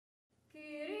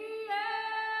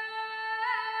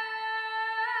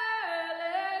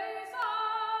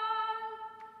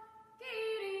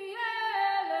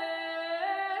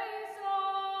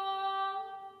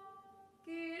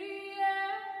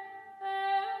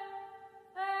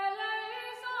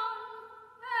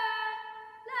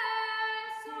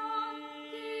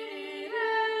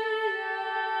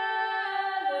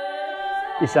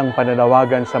isang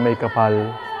pananawagan sa may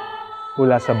kapal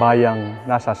mula sa bayang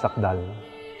nasasakdal.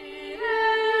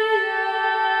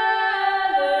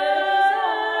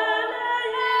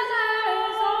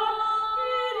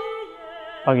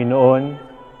 Panginoon,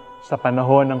 sa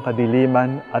panahon ng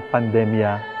kadiliman at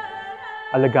pandemya,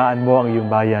 alagaan mo ang iyong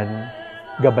bayan,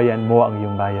 gabayan mo ang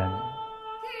iyong bayan.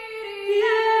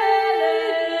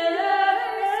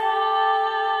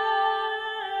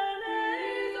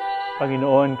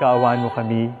 Panginoon, kaawaan mo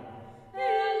kami.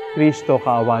 Kristo,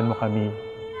 kaawaan mo kami.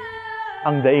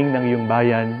 Ang daing ng iyong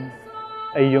bayan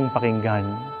ay iyong pakinggan.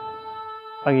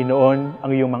 Panginoon,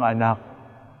 ang iyong mga anak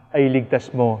ay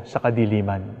ligtas mo sa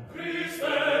kadiliman.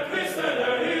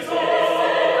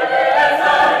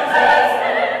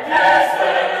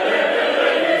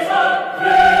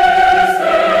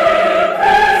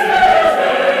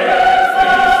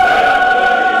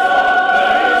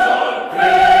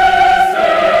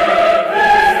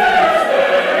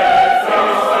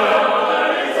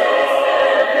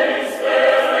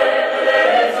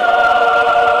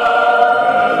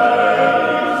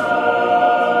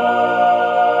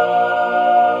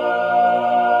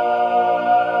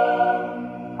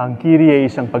 Ang Kyrie ay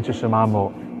isang pagsusumamo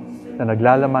na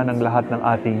naglalaman ng lahat ng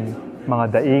ating mga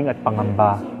daing at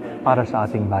pangamba para sa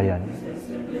ating bayan.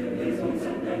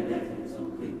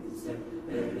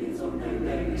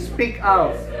 Speak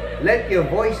out. Let your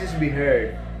voices be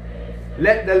heard.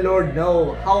 Let the Lord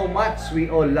know how much we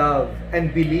all love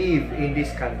and believe in this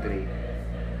country,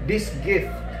 this gift,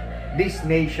 this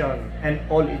nation, and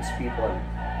all its people.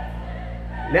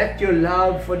 Let your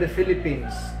love for the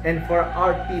Philippines and for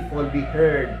our people be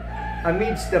heard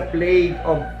amidst the plague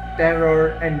of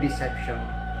terror and deception,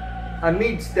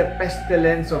 amidst the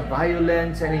pestilence of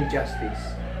violence and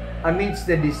injustice,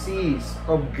 amidst the disease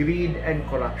of greed and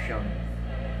corruption.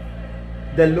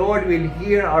 The Lord will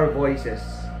hear our voices,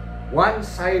 once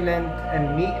silent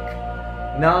and meek,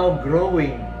 now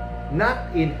growing,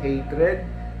 not in hatred,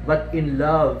 but in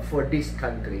love for this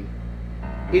country.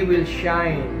 He will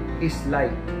shine His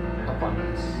light upon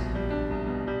us.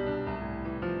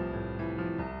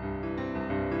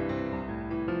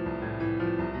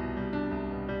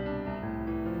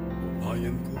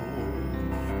 Bayan ko,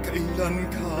 kailan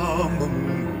ka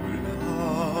mamumulat?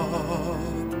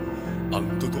 Ang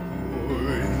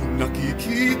totoo'y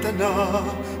nakikita na,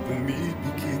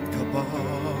 pumipikit ka ba?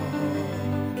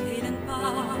 Kailan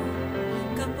pa,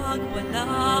 kapag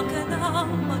wala ka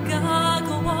nang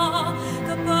magagawa,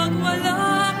 kapag wala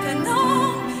ka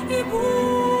nang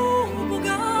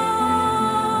ibubuga.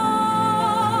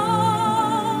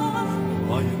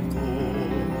 Bayan ko,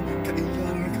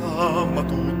 kailan ka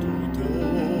matututo?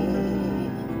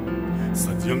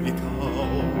 Sadyang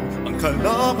ikaw ang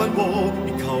kalaban mo,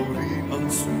 ikaw rin ang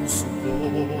susuko.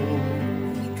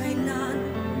 Di kailan,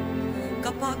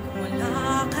 kapag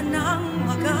wala ka nang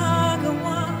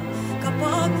magagawa,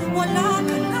 kapag wala